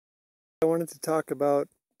I wanted to talk about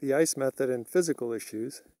the ice method and physical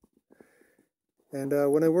issues. And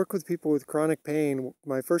when I work with people with chronic pain,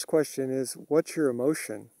 my first question is, what's your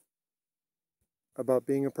emotion about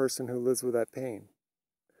being a person who lives with that pain?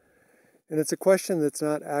 And it's a question that's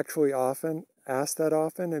not actually often asked that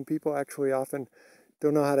often, and people actually often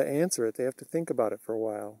don't know how to answer it. They have to think about it for a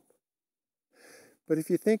while. But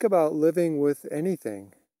if you think about living with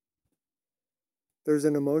anything, there's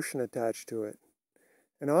an emotion attached to it.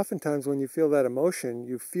 And oftentimes when you feel that emotion,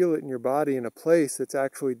 you feel it in your body in a place that's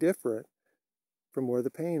actually different from where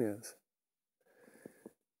the pain is.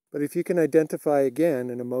 But if you can identify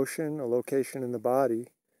again an emotion, a location in the body,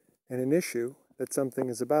 and an issue that something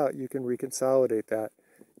is about, you can reconsolidate that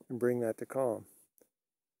and bring that to calm.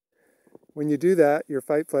 When you do that, your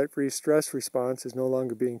fight, flight, freeze stress response is no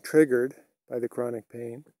longer being triggered by the chronic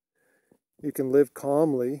pain. You can live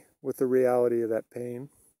calmly with the reality of that pain.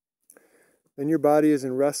 Then your body is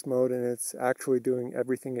in rest mode and it's actually doing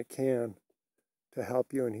everything it can to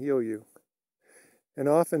help you and heal you. And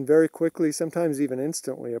often, very quickly, sometimes even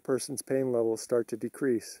instantly, a person's pain levels start to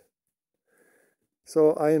decrease.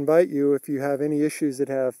 So I invite you, if you have any issues that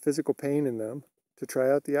have physical pain in them, to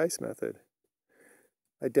try out the ice method.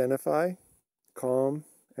 Identify, calm,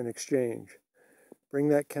 and exchange. Bring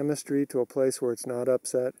that chemistry to a place where it's not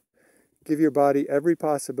upset. Give your body every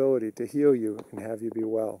possibility to heal you and have you be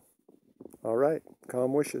well. All right,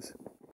 calm wishes.